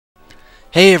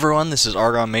Hey everyone, this is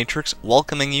Argon Matrix,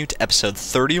 welcoming you to episode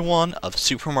 31 of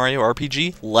Super Mario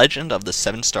RPG Legend of the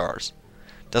Seven Stars.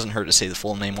 Doesn't hurt to say the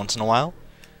full name once in a while.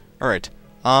 Alright,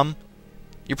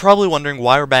 you're probably wondering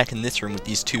why we're back in this room with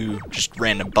these two just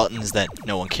random buttons that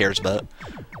no one cares about.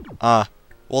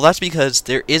 Well that's because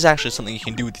there is actually something you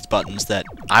can do with these buttons that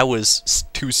I was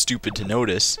too stupid to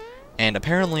notice, and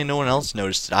apparently no one else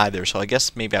noticed it either, so I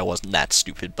guess maybe I wasn't that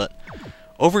stupid, but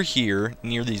over here,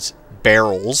 near these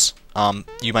barrels,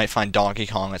 you might find Donkey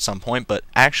Kong at some point, but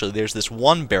actually there's this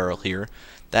one barrel here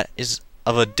that is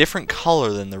of a different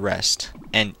color than the rest,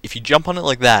 and if you jump on it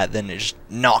like that, then it just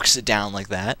knocks it down like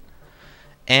that.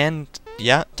 And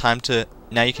yeah,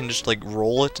 now you can just like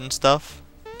roll it and stuff.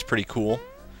 It's pretty cool.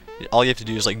 All you have to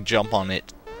do is like jump on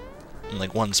it in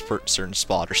like one certain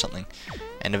spot or something,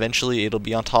 and eventually it'll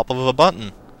be on top of a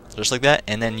button, just like that,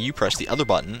 and then you press the other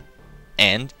button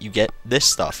and you get this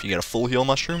stuff. You get a full heal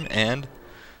mushroom, and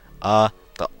the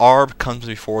R comes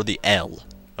before the L.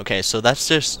 Okay, so that's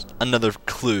just another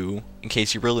clue in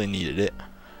case you really needed it.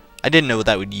 I didn't know what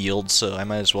that would yield, so I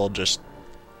might as well just...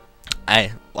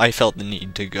 I felt the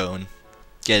need to go and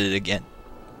get it again.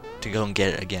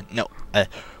 No,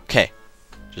 okay.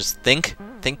 Just think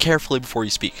carefully before you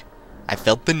speak. I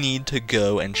felt the need to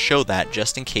go and show that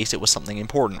just in case it was something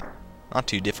important. Not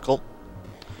too difficult.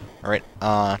 Alright,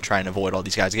 try and avoid all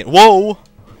these guys again. Whoa!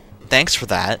 Thanks for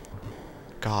that.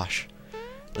 Gosh.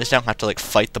 At least I don't have to, like,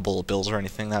 fight the bullet bills or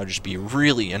anything. That would just be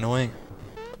really annoying.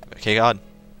 Okay, God.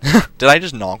 Did I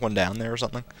just knock one down there or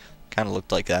something? Kind of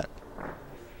looked like that.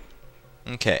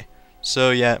 Okay.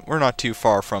 So, yeah, we're not too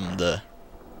far from the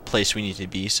place we need to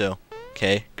be, so...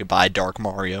 Okay, goodbye, Dark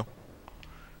Mario.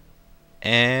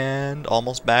 And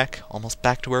almost back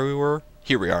to where we were.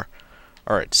 Here we are.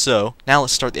 Alright, so, now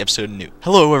let's start the episode anew.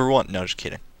 Hello, everyone! No, just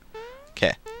kidding.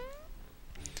 Okay.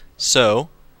 So,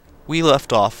 we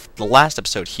left off the last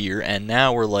episode here, and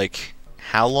now we're like,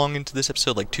 how long into this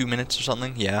episode? Like 2 minutes or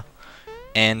something? Yeah.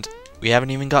 And we haven't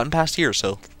even gotten past here,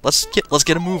 so let's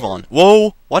get a move on.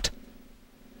 Whoa! What?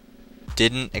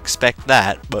 Didn't expect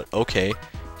that, but okay.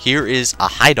 Here is a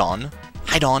Hydon.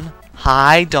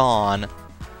 Hydon!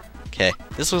 Okay,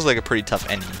 this was like a pretty tough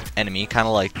enemy, kind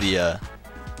of like the,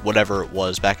 whatever it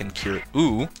was back in Cure.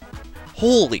 Ooh.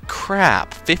 Holy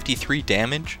crap. 53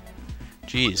 damage?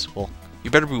 Jeez. Well,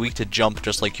 you better be weak to jump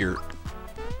just like your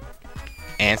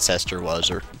ancestor was,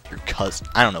 or your cousin.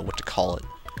 I don't know what to call it.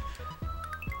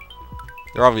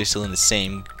 They're obviously in the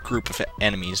same group of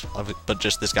enemies, but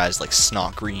just this guy's like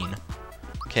snot green.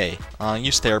 Okay,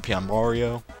 use therapy on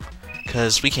Mario,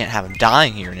 because we can't have him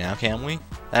dying here now, can we?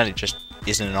 That just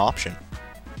isn't an option.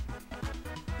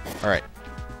 Alright.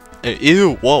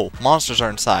 Ew, whoa, monsters are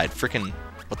inside. Freaking,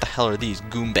 what the hell are these?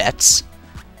 Goombets?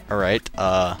 Alright,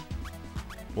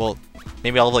 well,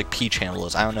 maybe I'll have, like, Peach handle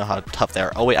those. I don't know how tough they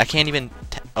are. Oh, wait, I can't even...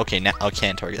 Okay, now I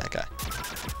can target that guy.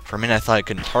 For a minute, I thought I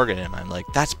couldn't target him. I'm like,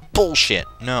 that's bullshit!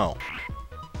 No.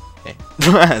 Okay.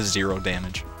 0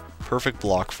 damage. Perfect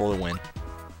block for the win.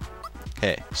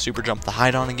 Okay, super jump the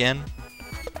Hydon again.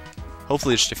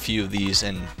 Hopefully just a few of these,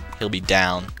 and he'll be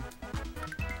down.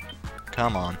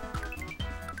 Come on.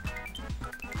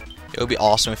 It would be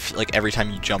awesome if, like, every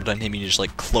time you jumped on him, he just,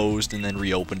 like, closed and then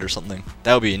reopened or something.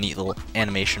 That would be a neat little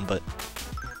animation, but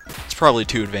it's probably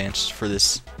too advanced for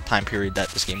this time period that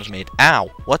this game was made.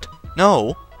 Ow! What?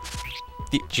 No!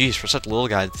 Jeez, for such a little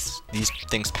guy, these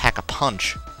things pack a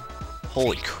punch.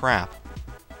 Holy crap.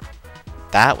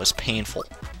 That was painful.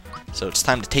 So it's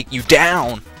time to take you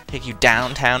down! Take you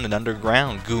downtown and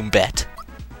underground, Goombet.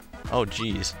 Oh,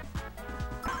 jeez.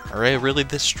 Are they really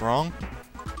this strong?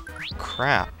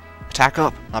 Crap. Attack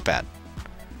up! Not bad.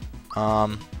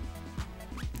 I'm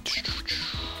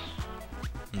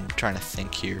trying to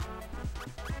think here.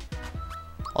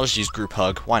 I'll just use group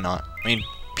hug. Why not? I mean,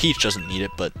 Peach doesn't need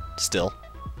it, but still.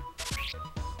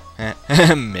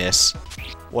 Miss.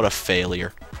 What a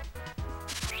failure.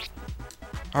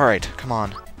 Alright, come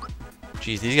on.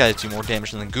 Jeez, these guys do more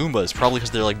damage than the Goombas. Probably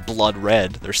because they're like blood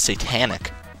red. They're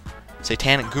satanic.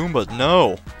 Satanic Goombas.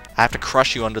 No! I have to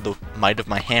crush you under the might of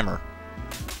my hammer.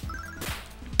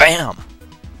 Bam!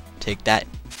 Take that.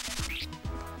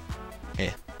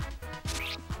 Okay.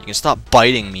 You can stop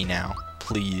biting me now,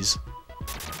 please.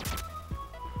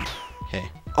 Okay.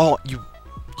 Oh, you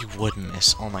would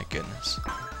miss. Oh my goodness.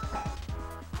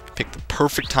 Pick the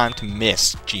perfect time to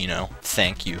miss, Gino.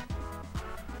 Thank you.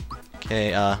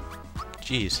 Okay,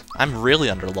 jeez. I'm really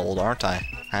underleveled, aren't I?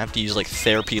 I have to use, like,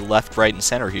 therapy left, right, and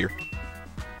center here.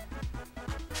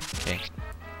 Okay.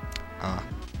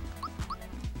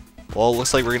 Well, it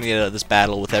looks like we're gonna get out of this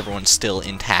battle with everyone still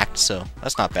intact, so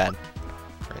that's not bad.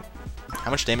 Right.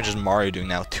 How much damage is Mario doing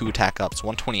now with 2 attack ups?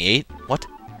 128? What?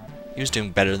 He was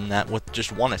doing better than that with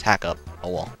just 1 attack up. Oh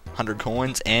well. 100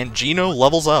 coins, and Geno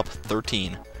levels up.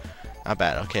 13. Not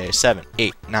bad. Okay, 7,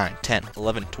 8, 9, 10,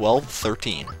 11, 12,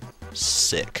 13.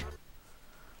 Sick.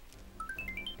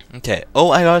 Okay.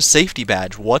 Oh, I got a safety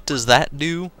badge. What does that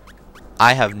do?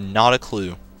 I have not a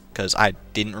clue, because I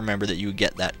didn't remember that you would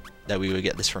get that we would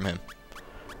get this from him.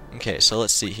 Okay, so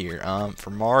let's see here. For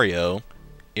Mario,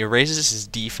 it raises his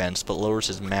defense but lowers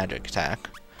his magic attack.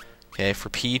 Okay, for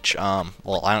Peach,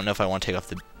 well, I don't know if I want to take off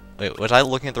the... Wait, was I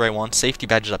looking at the right one? Safety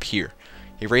badge is up here.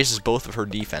 He raises both of her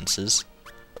defenses.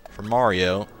 For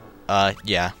Mario,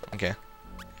 yeah, okay.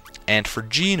 And for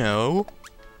Geno,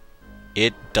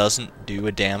 it doesn't do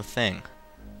a damn thing,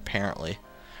 apparently.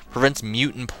 Prevents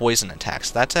mutant poison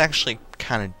attacks. That's actually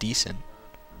kind of decent.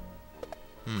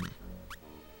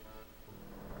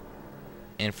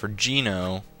 And for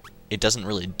Geno, it doesn't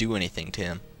really do anything to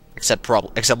him. Except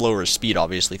lower his speed,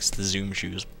 obviously, because the zoom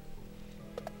shoes.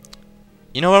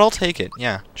 You know what? I'll take it.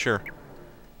 Yeah, sure.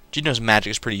 Geno's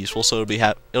magic is pretty useful, so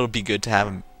it'll be good to have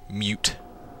a mute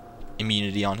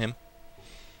immunity on him.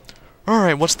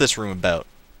 Alright, what's this room about?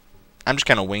 I'm just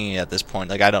kind of winging it at this point.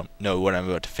 Like, I don't know what I'm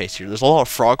about to face here. There's a lot of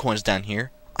frog coins down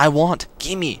here.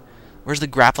 Gimme! Where's the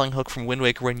grappling hook from Wind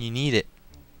Waker when you need it?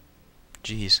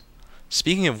 Jeez.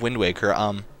 Speaking of Wind Waker,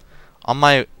 on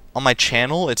my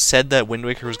channel, it said that Wind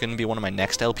Waker was going to be one of my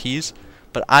next LPs,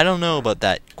 but I don't know about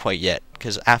that quite yet,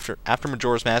 because after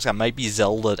Majora's Mask, I might be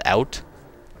Zelda'd out.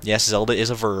 Yes, Zelda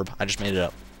is a verb. I just made it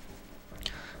up.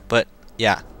 But,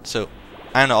 yeah, so,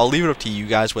 I don't know, I'll leave it up to you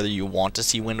guys whether you want to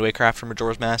see Wind Waker after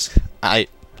Majora's Mask. I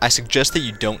suggest that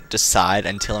you don't decide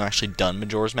until I'm actually done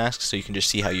Majora's Mask, so you can just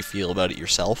see how you feel about it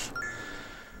yourself.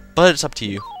 But it's up to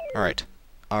you. Alright.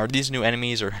 Are these new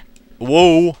enemies, or...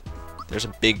 Whoa! There's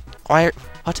a big... What?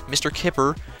 Mr.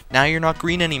 Kipper, now you're not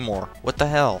green anymore. What the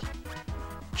hell?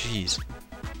 Jeez.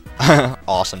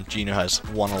 Awesome. Geno has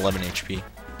 111 HP.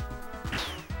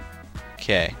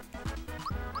 Okay.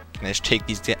 Can I just take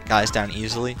these guys down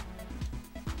easily?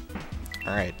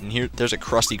 Alright, and here, there's a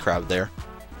Krusty Krab there.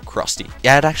 Krusty.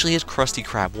 Yeah, it actually is Krusty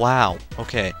Krab. Wow.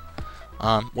 Okay.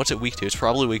 What's it weak to? It's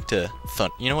probably weak to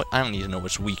thunder. You know what? I don't need to know what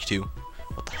it's weak to.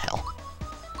 What the hell?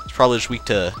 It's probably just weak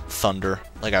to thunder,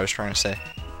 like I was trying to say.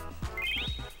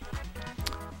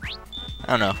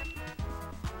 I don't know.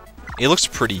 It looks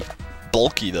pretty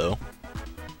bulky, though.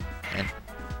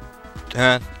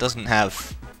 And doesn't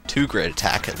have too great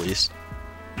attack, at least.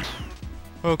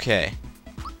 Okay.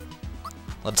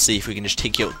 Let's see if we can just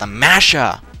take you out with the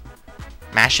Masha!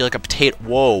 Mash you like a potato.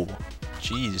 Whoa.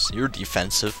 Jeez, you're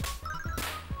defensive.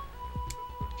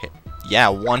 Okay. Yeah,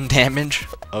 1 damage.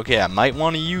 Okay, I might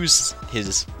want to use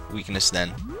his weakness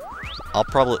then. I'll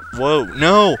probably... Whoa,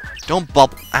 no! Don't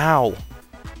bubble... Ow.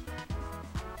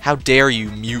 How dare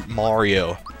you mute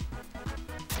Mario.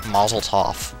 Mazel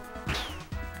tov.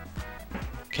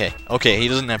 Okay, he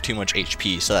doesn't have too much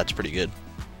HP, so that's pretty good.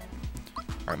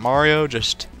 Alright, Mario,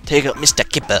 just take out Mr.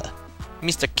 Kipper.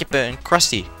 Mr. Kipper and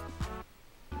Krusty.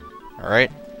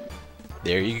 Alright.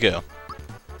 There you go.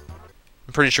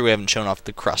 I'm pretty sure we haven't shown off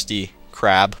the Krusty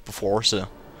Krab before, so...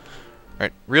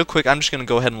 Alright, real quick, I'm just going to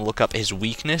go ahead and look up his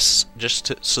weakness,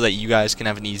 just so that you guys can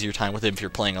have an easier time with him if you're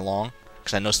playing along.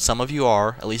 Because I know some of you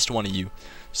are, at least one of you.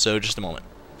 So, just a moment.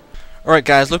 Alright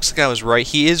guys, looks like I was right.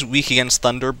 He is weak against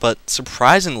thunder, but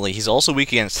surprisingly, he's also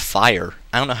weak against fire.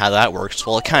 I don't know how that works.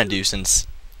 Well, I kind of do, since,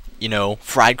 you know,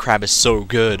 fried crab is so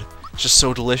good. It's just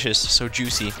so delicious, so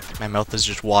juicy. My mouth is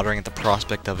just watering at the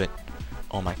prospect of it.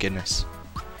 Oh my goodness.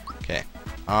 Okay.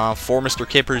 For Mr.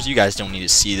 Kippers, you guys don't need to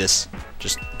see this.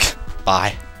 Just,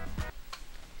 bye.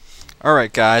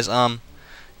 Alright guys,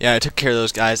 yeah, I took care of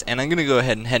those guys, and I'm gonna go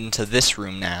ahead and head into this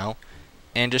room now,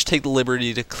 and just take the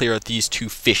liberty to clear out these 2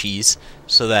 fishies,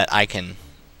 so that I can,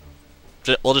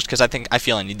 well, just because I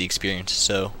feel I need the experience,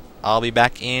 so I'll be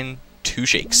back in 2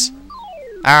 shakes.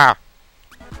 Ah!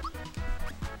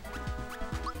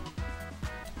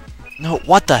 No,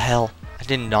 what the hell? I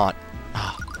did not.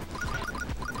 Ah.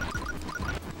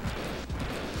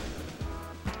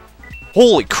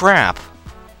 Holy crap!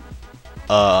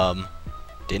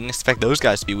 Didn't expect those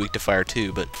guys to be weak to fire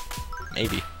too, but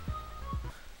maybe.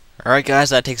 Alright guys,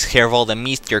 that takes care of all the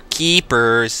Mr.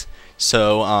 Keepers.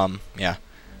 So, yeah.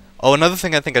 Oh, another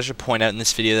thing I think I should point out in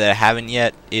this video that I haven't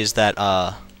yet is that,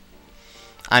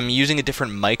 I'm using a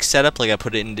different mic setup, like I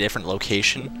put it in a different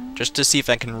location, just to see if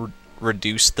I can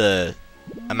reduce the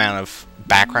amount of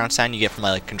background sound you get from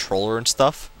my, like, controller and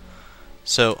stuff.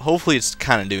 So, hopefully it's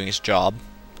kind of doing its job.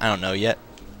 I don't know yet.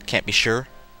 Can't be sure.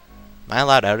 Am I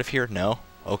allowed out of here? No?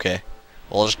 Okay.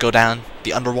 Well, I'll just go down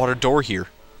the underwater door here.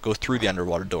 Go through the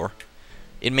underwater door.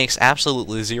 It makes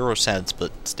absolutely zero sense,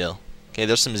 but still. Okay,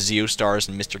 there's some Zeostars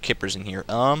and Mr. Kippers in here.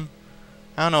 I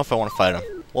don't know if I want to fight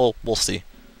them. Well, we'll see.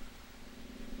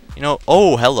 You know,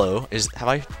 oh, hello. Have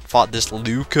I fought this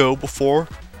Luco before?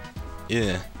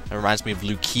 Yeah, that reminds me of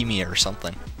leukemia or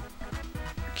something.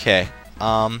 Okay,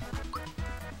 I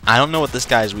don't know what this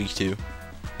guy's weak to.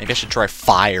 Maybe I should try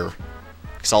fire,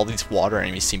 because all these water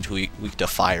enemies seem to be weak to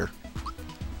fire.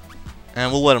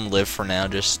 And we'll let him live for now,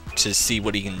 just to see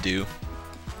what he can do.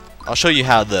 I'll show you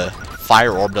how the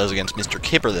fire orb does against Mr.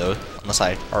 Kipper, though, unless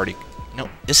I already... No,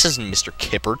 this isn't Mr.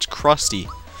 Kipper, it's Krusty.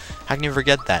 How can you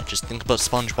forget that? Just think about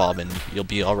SpongeBob and you'll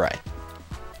be alright.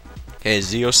 Okay,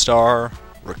 Zeostar,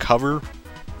 recover.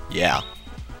 Yeah.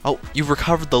 Oh, you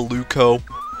recovered the Luco.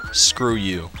 Screw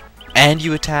you. And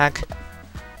you attack?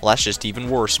 Well, that's just even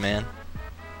worse, man.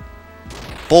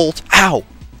 Bolt. Ow!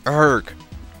 Erg.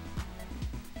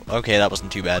 Okay, that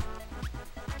wasn't too bad.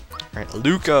 Alright,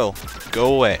 Luco,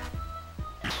 go away.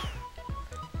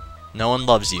 No one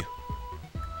loves you.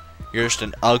 You're just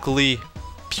an ugly,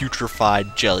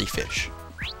 putrefied jellyfish.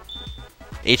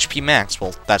 HP max,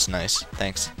 well, that's nice.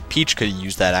 Thanks. Peach could have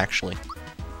used that, actually.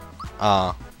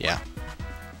 Yeah.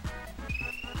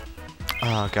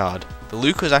 Oh, God. The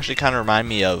Lucas actually kind of remind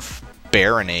me of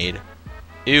Baronade.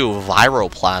 Ew,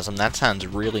 Viroplasm. That sounds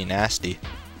really nasty.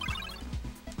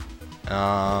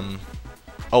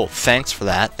 Oh, thanks for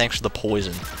that. Thanks for the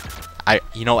poison. I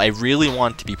really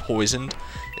want to be poisoned,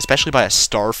 especially by a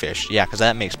starfish. Yeah, because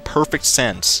that makes perfect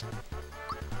sense.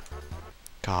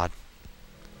 God.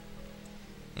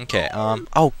 Okay,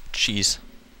 oh, jeez.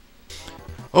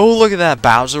 Oh, look at that.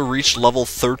 Bowser reached level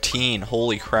 13.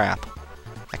 Holy crap.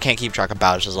 I can't keep track of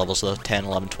Bowser's levels, so 10,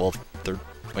 11, 12,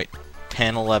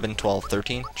 10, 11, 12,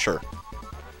 13? Sure.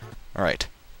 Alright.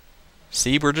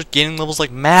 See, we're just gaining levels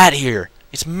like mad here.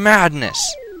 It's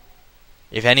madness.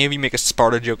 If any of you make a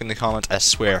Sparta joke in the comments, I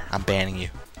swear, I'm banning you.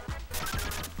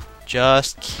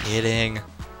 Just kidding.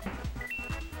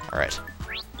 Alright.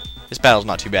 This battle's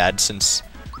not too bad,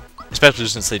 especially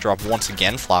since they drop once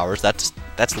again flowers.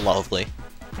 That's lovely.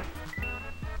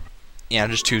 Yeah,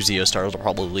 just 2 Zeostars. I'll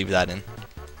probably leave that in.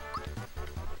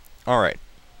 Alright.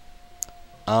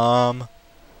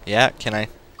 Yeah, can I...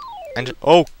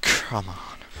 Oh, come on.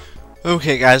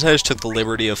 Okay, guys, I just took the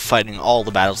liberty of fighting all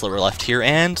the battles that were left here,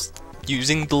 and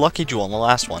using the Lucky Jewel on the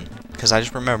last one. Because I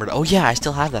just remembered, oh yeah, I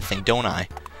still have that thing, don't I?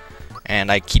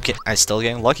 And I'm still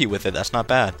getting lucky with it, that's not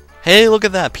bad. Hey, look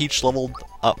at that, Peach leveled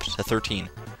up to 13.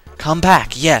 Come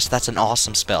back, yes, that's an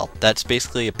awesome spell. That's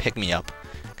basically a pick-me-up,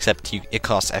 except it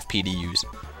costs FP to use.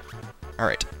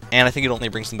 Alright, and I think it only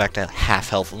brings them back to half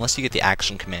health, unless you get the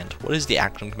action command. What is the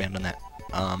action command on that?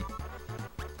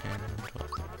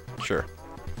 Sure.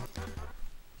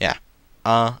 Yeah.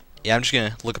 Yeah, I'm just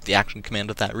gonna look up the action command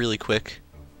with that really quick.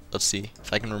 Let's see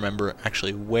if I can remember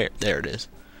actually where. There it is.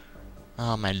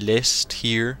 My list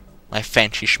here. My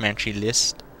fancy schmancy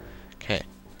list. Okay.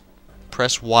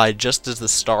 Press Y just as the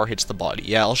star hits the body.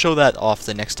 Yeah, I'll show that off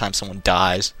the next time someone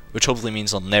dies, which hopefully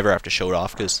means I'll never have to show it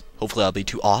off, because hopefully I'll be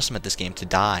too awesome at this game to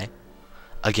die.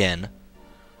 Again.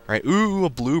 Alright, ooh, a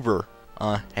bloober.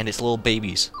 And its little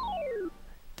babies.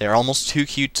 They're almost too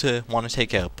cute to want to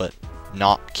take out, but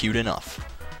not cute enough.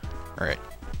 Alright.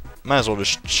 Might as well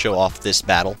just show off this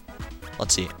battle.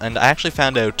 Let's see. And I actually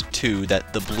found out, too,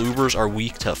 that the bloobers are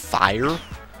weak to fire.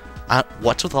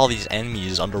 What's with all these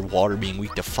enemies underwater being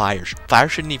weak to fire? Fire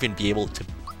shouldn't even be able to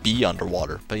be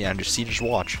underwater. But yeah, just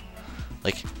watch.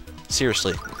 Like,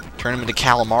 seriously. Turn him into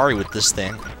calamari with this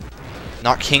thing.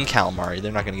 Not King Calamari.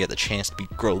 They're not going to get the chance to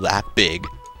grow that big.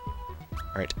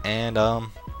 Alright, and,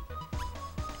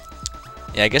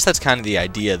 yeah, I guess that's kind of the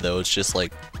idea, though. It's just,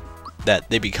 like, that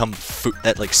they become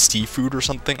like, seafood or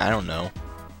something. I don't know.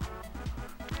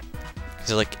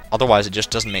 Because, like, otherwise it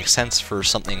just doesn't make sense for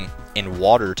something in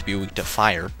water to be weak to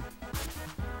fire.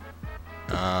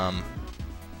 Ow?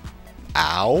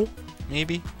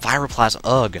 Maybe? Viroplasm.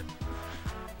 Ugh.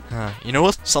 You know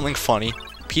what's something funny?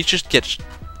 Peach just gets...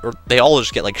 Or they all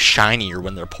just get, like, shinier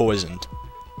when they're poisoned.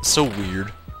 It's so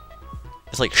weird.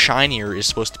 It's like shinier is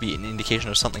supposed to be an indication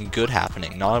of something good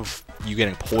happening, not of you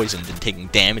getting poisoned and taking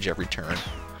damage every turn.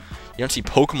 You don't see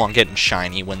Pokemon getting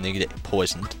shiny when they get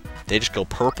poisoned. They just go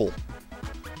purple.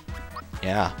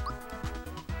 Yeah.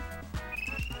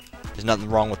 There's nothing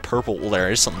wrong with purple. Well,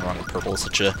 there is something wrong with purple. It's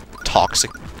such a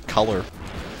toxic color.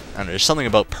 I don't know, there's something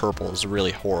about purple is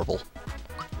really horrible.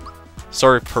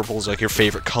 Sorry if purple is like your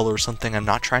favorite color or something. I'm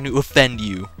not trying to offend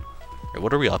you. Right,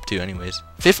 what are we up to anyways?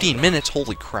 15 minutes?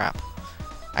 Holy crap.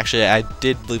 Actually, I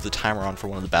did leave the timer on for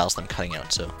one of the battles that I'm cutting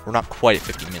out, so we're not quite at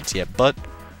 50 minutes yet, but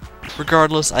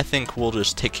regardless, I think we'll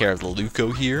just take care of the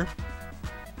Luco here.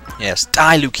 Yes,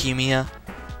 die, leukemia!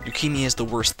 Leukemia is the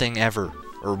worst thing ever,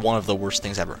 or one of the worst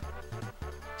things ever.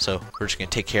 So we're just gonna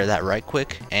take care of that right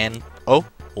quick, and oh,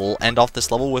 we'll end off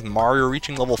this level with Mario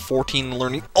reaching level 14 and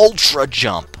learning Ultra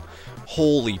Jump.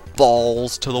 Holy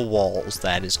balls to the walls,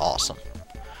 that is awesome.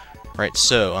 Right,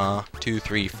 so 2,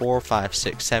 3, 4, 5,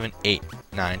 6, 7, 8,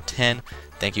 9, 10.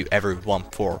 Thank you everyone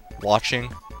for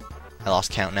watching. I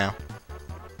lost count now.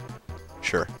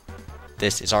 Sure.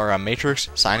 This is our Matrix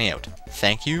signing out.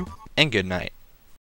 Thank you and good night.